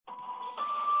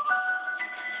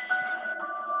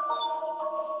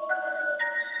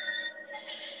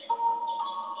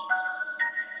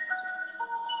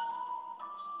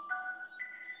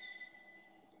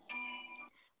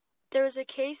There was a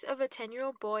case of a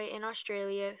 10-year-old boy in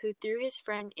Australia who threw his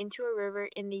friend into a river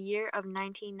in the year of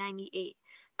 1998,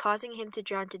 causing him to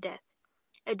drown to death.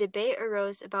 A debate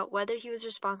arose about whether he was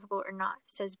responsible or not,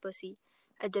 says Bussey,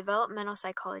 a developmental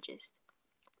psychologist.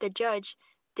 The judge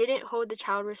didn't hold the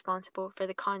child responsible for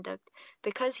the conduct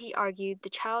because he argued the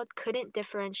child couldn't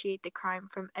differentiate the crime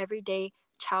from everyday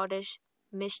childish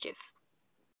mischief.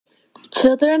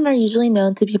 Children are usually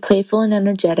known to be playful and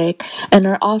energetic and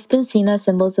are often seen as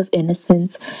symbols of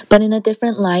innocence, but in a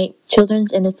different light,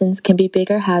 children's innocence can be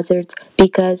bigger hazards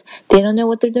because they don't know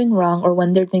what they're doing wrong or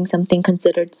when they're doing something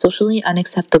considered socially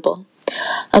unacceptable.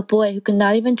 A boy who could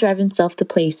not even drive himself to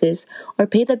places or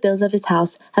pay the bills of his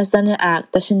house has done an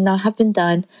act that should not have been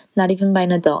done, not even by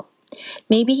an adult.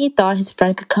 Maybe he thought his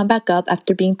friend could come back up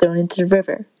after being thrown into the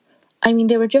river. I mean,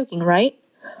 they were joking, right?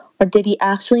 Or did he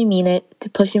actually mean it to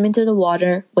push him into the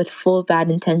water with full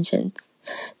bad intentions?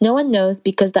 No one knows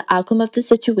because the outcome of the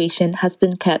situation has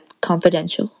been kept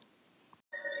confidential.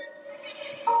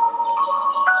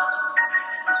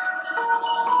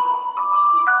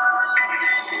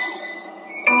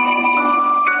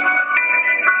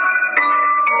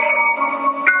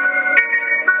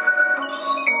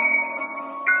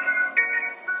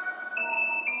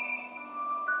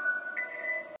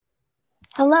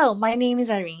 Hello, my name is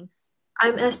Irene.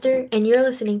 I'm Esther, and you're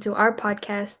listening to our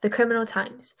podcast, The Criminal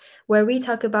Times, where we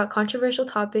talk about controversial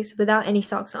topics without any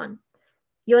socks on.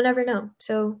 You'll never know,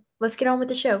 so let's get on with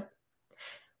the show.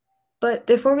 But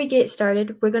before we get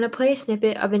started, we're going to play a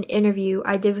snippet of an interview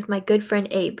I did with my good friend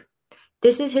Abe.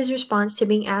 This is his response to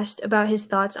being asked about his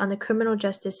thoughts on the criminal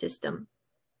justice system.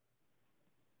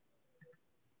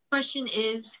 Question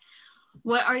is,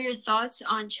 what are your thoughts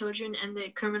on children and the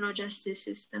criminal justice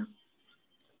system?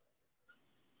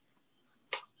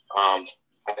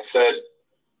 I said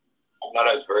I'm not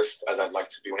as versed as I'd like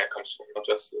to be when it comes to criminal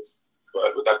justice.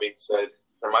 But with that being said,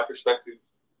 from my perspective,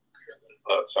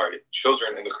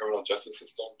 children in the criminal justice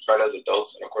system, tried as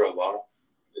adults in a court of law,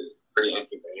 is pretty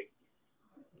inhumane.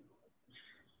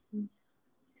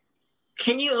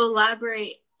 Can you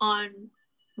elaborate on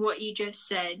what you just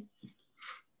said?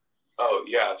 Oh,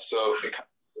 yeah. So it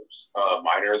covers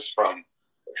minors from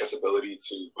accessibility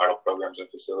to vital programs and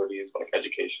facilities like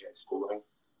education and schooling.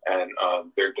 And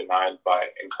they're denied by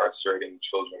incarcerating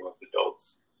children with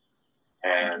adults.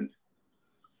 And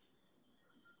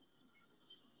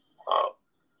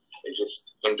it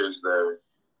just hinders their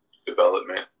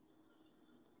development.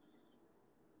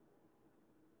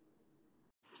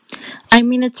 I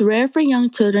mean, it's rare for young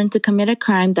children to commit a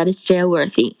crime that is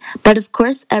jail-worthy, but of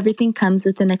course, everything comes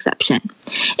with an exception.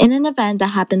 In an event that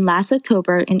happened last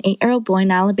October, an 8-year-old boy in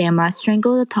Alabama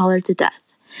strangled a toddler to death.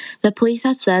 The police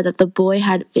had said that the boy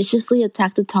had viciously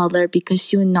attacked the toddler because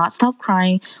she would not stop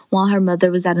crying while her mother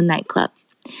was at a nightclub.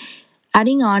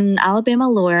 Adding on, an Alabama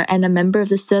lawyer and a member of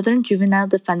the Southern Juvenile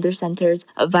Defender Center's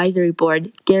advisory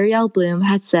board, Gary L. Bloom,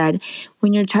 had said,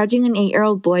 when you're charging an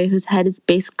 8-year-old boy whose head is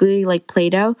basically like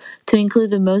Play-Doh, to include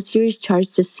the most serious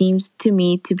charge just seems to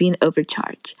me to be an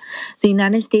overcharge. The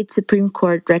United States Supreme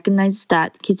Court recognizes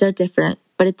that kids are different,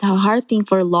 but it's a hard thing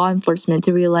for law enforcement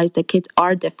to realize that kids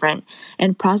are different,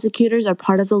 and prosecutors are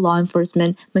part of the law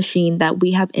enforcement machine that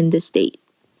we have in this state.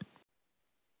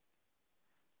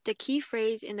 The key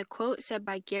phrase in the quote said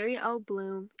by Gary L.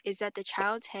 Bloom is that the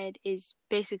child's head is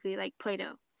basically like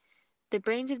Play-Doh. The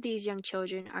brains of these young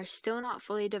children are still not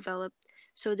fully developed,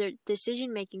 so their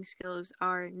decision-making skills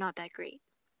are not that great.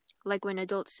 Like when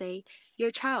adults say, you're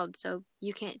a child, so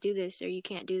you can't do this or you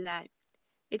can't do that.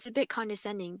 It's a bit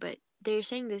condescending, but they're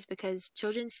saying this because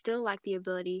children still lack the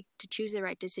ability to choose the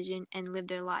right decision and live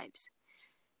their lives.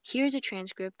 Here's a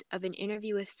transcript of an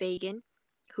interview with Fagan,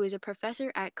 who is a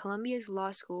professor at Columbia's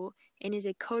Law School and is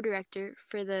a co-director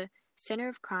for the Center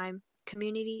of Crime,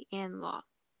 Community, and Law.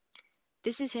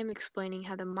 This is him explaining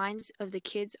how the minds of the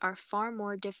kids are far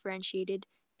more differentiated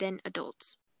than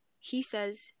adults. He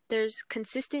says there's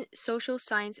consistent social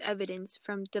science evidence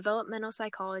from developmental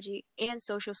psychology and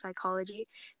social psychology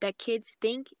that kids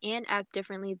think and act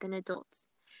differently than adults.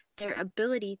 Their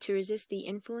ability to resist the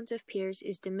influence of peers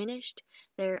is diminished.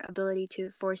 Their ability to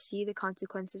foresee the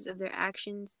consequences of their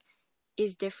actions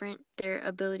is different. Their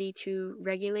ability to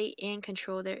regulate and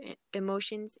control their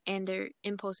emotions and their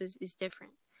impulses is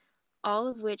different. All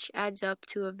of which adds up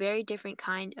to a very different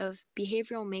kind of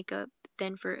behavioral makeup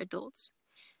than for adults.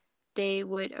 They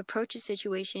would approach a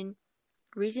situation,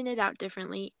 reason it out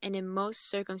differently, and in most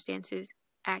circumstances,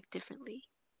 act differently.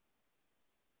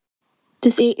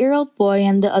 This 8-year-old boy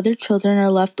and the other children are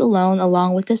left alone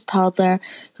along with his toddler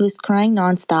who is crying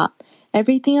nonstop,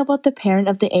 Everything about the parent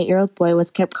of the 8-year-old boy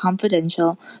was kept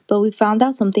confidential, but we found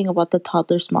out something about the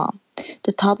toddler's mom.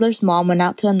 The toddler's mom went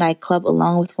out to a nightclub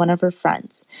along with one of her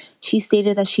friends. She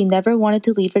stated that she never wanted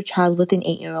to leave her child with an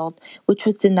 8-year-old, which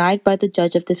was denied by the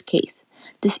judge of this case.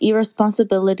 This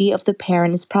irresponsibility of the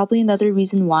parent is probably another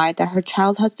reason why that her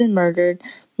child has been murdered,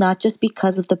 not just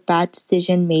because of the bad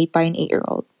decision made by an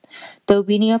 8-year-old. Though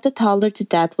beating up the toddler to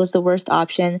death was the worst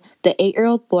option, the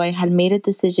 8-year-old boy had made a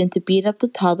decision to beat up the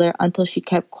toddler until she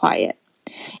kept quiet.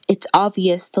 It's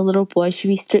obvious the little boy should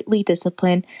be strictly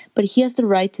disciplined, but he has the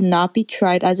right to not be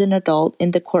tried as an adult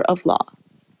in the court of law.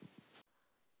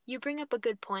 You bring up a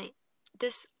good point.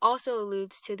 This also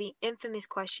alludes to the infamous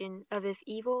question of if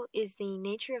evil is the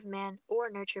nature of man or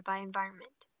nurtured by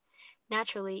environment.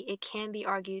 Naturally, it can be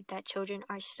argued that children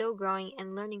are still growing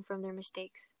and learning from their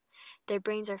mistakes. Their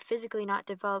brains are physically not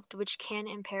developed, which can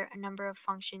impair a number of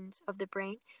functions of the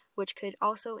brain, which could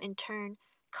also in turn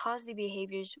cause the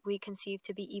behaviors we conceive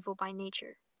to be evil by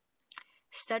nature.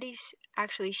 Studies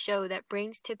actually show that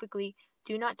brains typically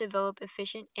do not develop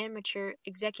efficient and mature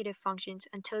executive functions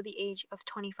until the age of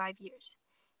 25 years.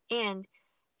 And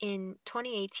in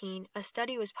 2018, a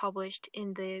study was published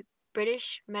in the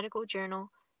British Medical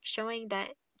Journal showing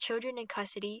that children in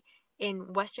custody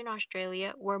in Western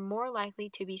Australia were more likely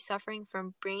to be suffering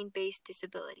from brain-based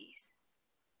disabilities.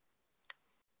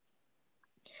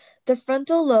 The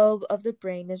frontal lobe of the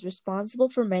brain is responsible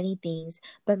for many things,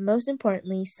 but most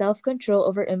importantly, self-control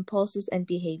over impulses and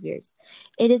behaviors.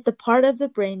 It is the part of the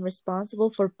brain responsible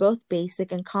for both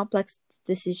basic and complex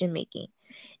decision-making.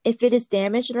 If it is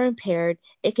damaged or impaired,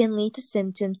 it can lead to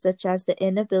symptoms such as the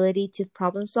inability to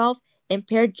problem solve,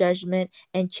 impaired judgment,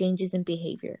 and changes in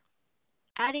behavior.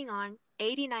 Adding on,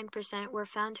 89% were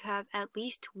found to have at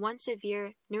least one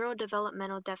severe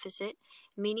neurodevelopmental deficit,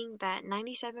 meaning that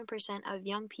 97% of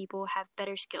young people have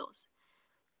better skills.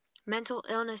 Mental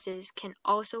illnesses can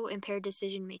also impair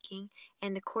decision making,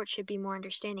 and the court should be more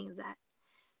understanding of that.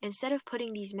 Instead of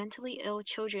putting these mentally ill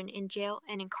children in jail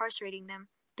and incarcerating them,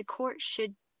 the court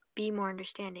should be more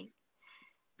understanding.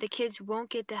 The kids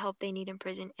won't get the help they need in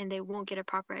prison, and they won't get a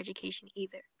proper education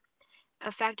either.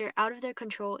 A factor out of their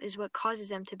control is what causes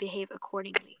them to behave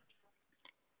accordingly.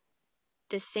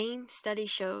 The same study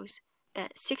shows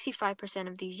that 65%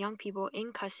 of these young people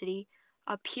in custody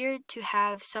appeared to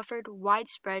have suffered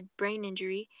widespread brain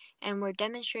injury and were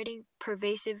demonstrating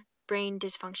pervasive brain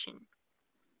dysfunction.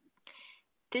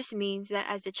 This means that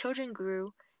as the children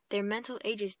grew, their mental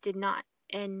ages did not,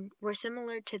 and were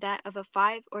similar to that of a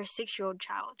 5 or 6-year-old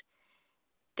child.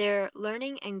 Their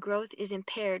learning and growth is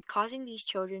impaired, causing these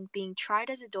children being tried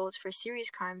as adults for serious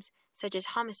crimes such as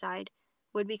homicide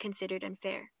would be considered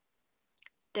unfair.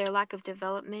 Their lack of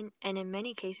development, and in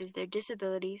many cases their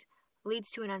disabilities,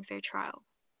 leads to an unfair trial.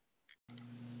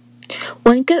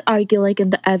 One could argue, like in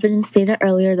the evidence stated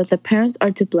earlier, that the parents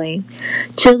are to blame.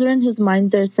 Children whose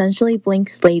minds are essentially blank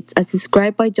slates, as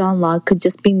described by John Locke, could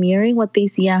just be mirroring what they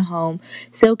see at home,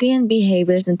 soaking in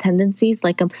behaviors and tendencies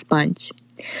like a sponge.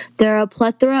 There are a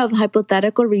plethora of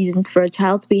hypothetical reasons for a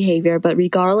child's behavior, but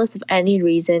regardless of any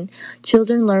reason,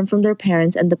 children learn from their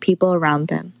parents and the people around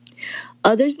them.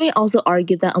 Others may also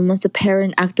argue that unless a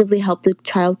parent actively helped the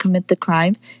child commit the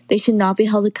crime, they should not be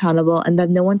held accountable, and that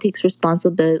no one takes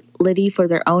responsibility for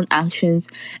their own actions,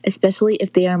 especially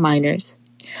if they are minors.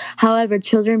 However,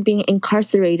 children being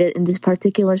incarcerated in this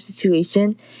particular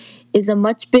situation is a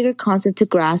much bigger concept to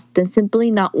grasp than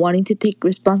simply not wanting to take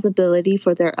responsibility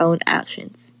for their own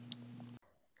actions.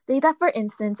 Say that, for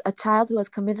instance, a child who has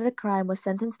committed a crime was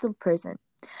sentenced to prison.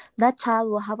 That child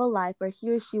will have a life where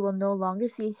he or she will no longer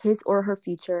see his or her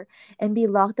future and be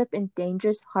locked up in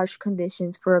dangerous, harsh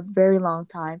conditions for a very long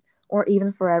time, or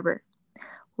even forever.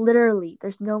 Literally,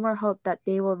 there's no more hope that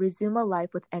they will resume a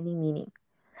life with any meaning.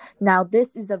 Now,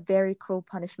 this is a very cruel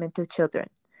punishment to children.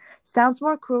 Sounds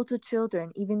more cruel to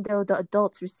children even though the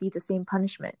adults receive the same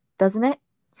punishment, doesn't it?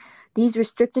 These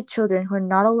restricted children who are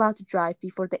not allowed to drive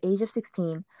before the age of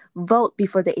 16, vote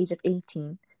before the age of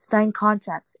 18, sign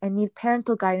contracts, and need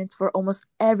parental guidance for almost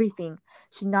everything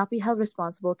should not be held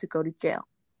responsible to go to jail.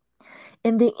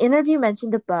 In the interview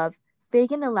mentioned above,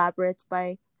 Fagan elaborates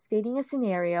by stating a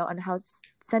scenario on how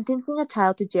sentencing a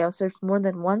child to jail serves more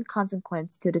than one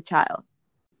consequence to the child.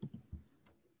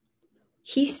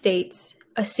 He states,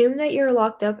 assume that you're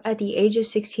locked up at the age of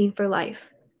 16 for life.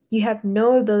 You have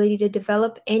no ability to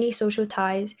develop any social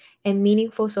ties and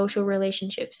meaningful social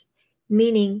relationships,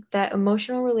 meaning that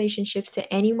emotional relationships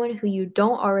to anyone who you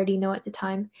don't already know at the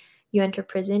time you enter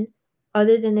prison,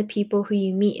 other than the people who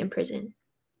you meet in prison.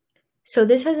 So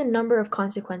this has a number of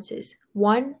consequences.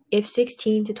 One, if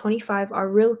 16 to 25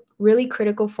 are really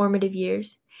critical formative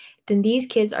years, then these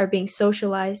kids are being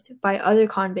socialized by other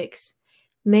convicts,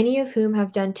 many of whom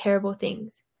have done terrible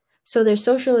things. So their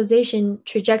socialization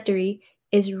trajectory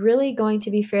is really going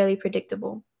to be fairly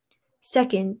predictable.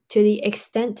 Second, to the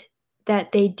extent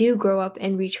that they do grow up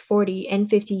and reach 40 and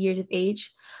 50 years of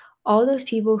age, all those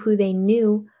people who they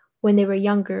knew when they were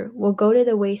younger will go to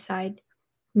the wayside.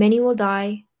 Many will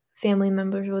die, family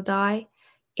members will die.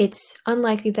 It's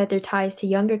unlikely that their ties to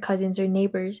younger cousins or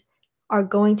neighbors are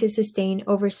going to sustain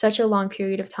over such a long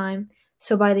period of time.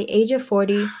 So by the age of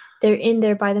 40, they're in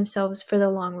there by themselves for the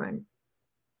long run.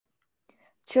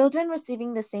 Children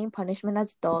receiving the same punishment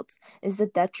as adults is the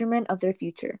detriment of their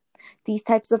future. These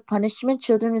types of punishment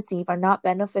children receive are not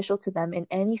beneficial to them in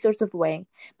any sort of way,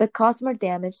 but cause more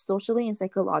damage socially and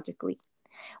psychologically.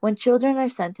 When children are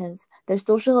sentenced, their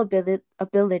social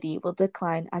ability will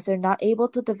decline as they're not able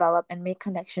to develop and make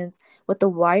connections with a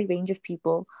wide range of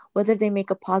people, whether they make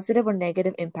a positive or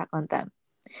negative impact on them.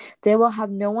 They will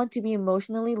have no one to be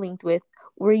emotionally linked with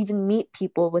or even meet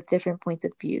people with different points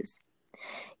of views.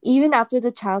 Even after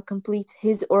the child completes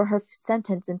his or her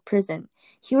sentence in prison,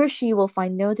 he or she will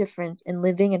find no difference in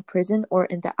living in prison or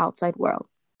in the outside world.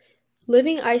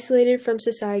 Living isolated from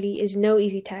society is no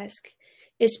easy task,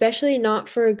 especially not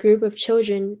for a group of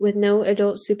children with no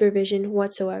adult supervision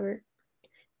whatsoever.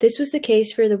 This was the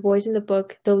case for the boys in the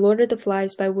book The Lord of the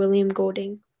Flies by William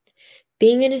Golding.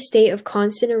 Being in a state of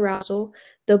constant arousal,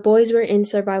 the boys were in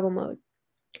survival mode.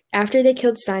 After they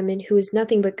killed Simon, who was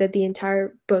nothing but good the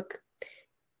entire book,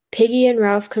 Piggy and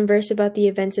Ralph converse about the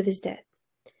events of his death.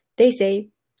 They say,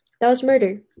 "That was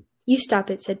murder." "You stop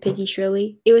it," said Piggy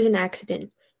shrilly. "It was an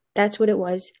accident." That's what it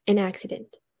was, an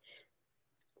accident.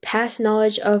 Past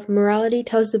knowledge of morality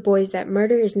tells the boys that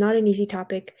murder is not an easy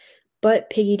topic, but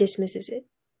Piggy dismisses it.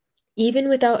 Even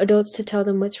without adults to tell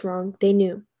them what's wrong, they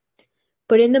knew.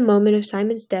 But in the moment of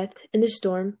Simon's death in the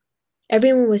storm,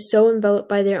 everyone was so enveloped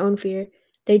by their own fear,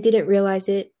 they didn't realize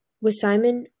it was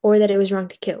Simon or that it was wrong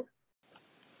to kill.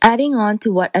 Adding on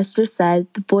to what Esther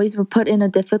said, the boys were put in a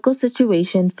difficult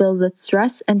situation filled with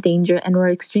stress and danger and were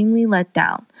extremely let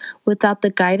down. Without the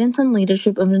guidance and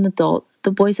leadership of an adult, the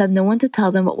boys had no one to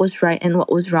tell them what was right and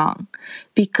what was wrong.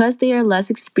 Because they are less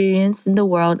experienced in the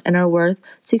world and are worth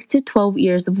 6 to 12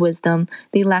 years of wisdom,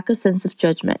 they lack a sense of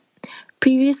judgment.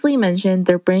 Previously mentioned,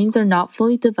 their brains are not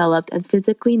fully developed and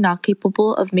physically not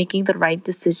capable of making the right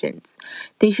decisions.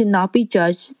 They should not be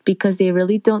judged because they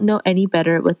really don't know any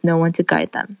better with no one to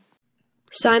guide them.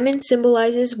 Simon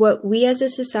symbolizes what we as a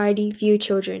society view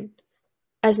children.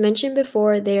 As mentioned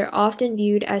before, they are often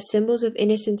viewed as symbols of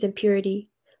innocence and purity.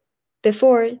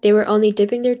 Before, they were only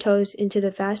dipping their toes into the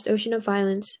vast ocean of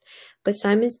violence, but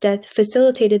Simon's death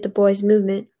facilitated the boys'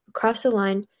 movement across the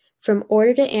line from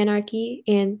order to anarchy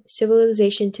and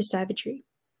civilization to savagery.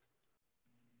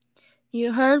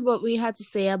 You heard what we had to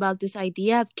say about this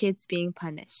idea of kids being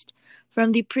punished.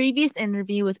 From the previous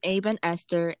interview with Abe and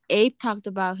Esther, Abe talked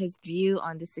about his view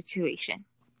on the situation.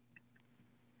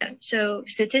 So,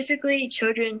 statistically,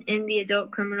 children in the adult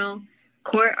criminal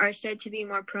court are said to be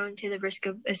more prone to the risk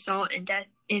of assault and death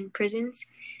in prisons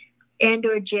and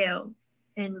or jail.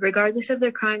 And regardless of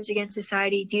their crimes against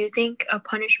society, do you think a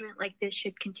punishment like this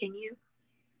should continue?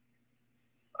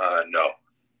 No.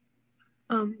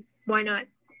 Why not?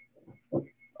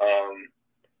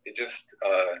 It just,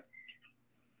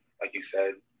 like you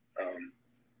said,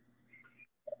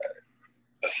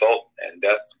 assault and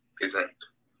death isn't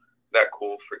that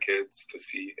cool for kids to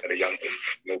see at a young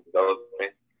age in their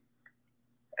development.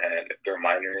 And if they're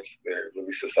minors, they're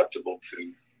really susceptible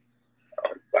to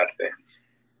bad things.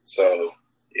 So,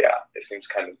 yeah, it seems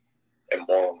kind of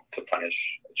immoral to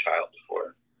punish a child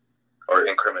for, or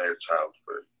incriminate a child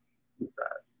for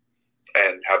that,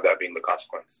 and have that being the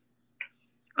consequence.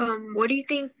 What do you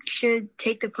think should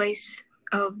take the place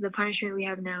of the punishment we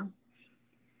have now?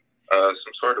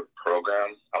 Some sort of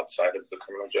program outside of the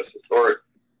criminal justice, or it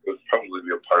would probably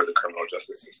be a part of the criminal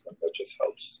justice system that just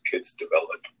helps kids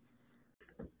develop.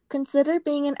 Consider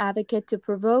being an advocate to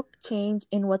provoke change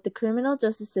in what the criminal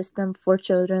justice system for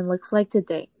children looks like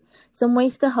today. Some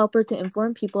ways to help are to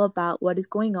inform people about what is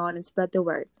going on and spread the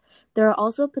word. There are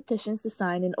also petitions to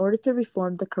sign in order to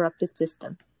reform the corrupted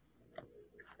system.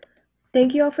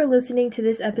 Thank you all for listening to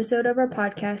this episode of our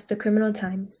podcast, The Criminal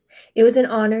Times. It was an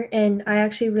honor, and I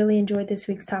actually really enjoyed this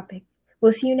week's topic.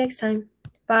 We'll see you next time.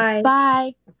 Bye.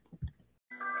 Bye!